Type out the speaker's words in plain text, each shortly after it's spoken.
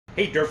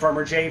Hey, Dirt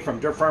Farmer Jay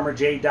from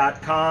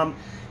dirtfarmerjay.com.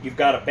 You've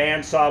got a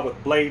bandsaw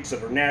with blades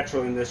that are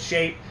naturally in this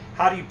shape.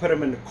 How do you put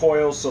them into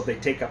coils so they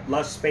take up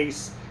less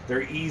space,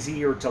 they're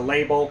easier to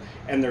label,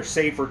 and they're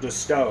safer to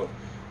stow?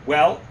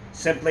 Well,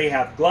 simply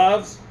have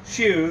gloves,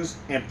 shoes,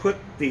 and put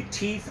the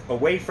teeth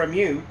away from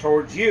you,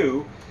 towards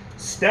you.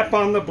 Step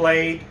on the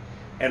blade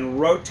and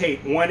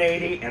rotate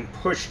 180 and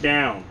push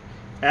down.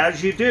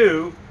 As you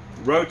do,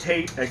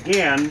 rotate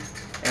again,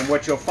 and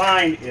what you'll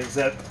find is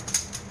that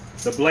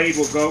the blade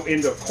will go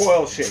into a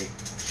coil shape.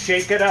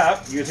 Shake it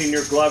up using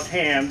your gloved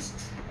hands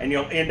and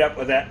you'll end up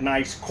with that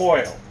nice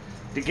coil.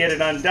 To get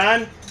it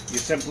undone, you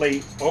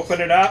simply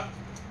open it up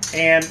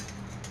and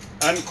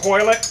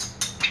uncoil it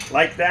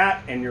like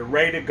that and you're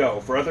ready to go.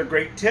 For other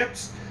great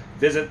tips,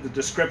 visit the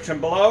description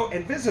below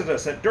and visit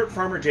us at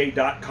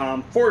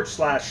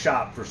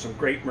dirtfarmerjay.com/shop for some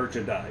great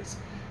merchandise.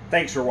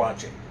 Thanks for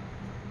watching.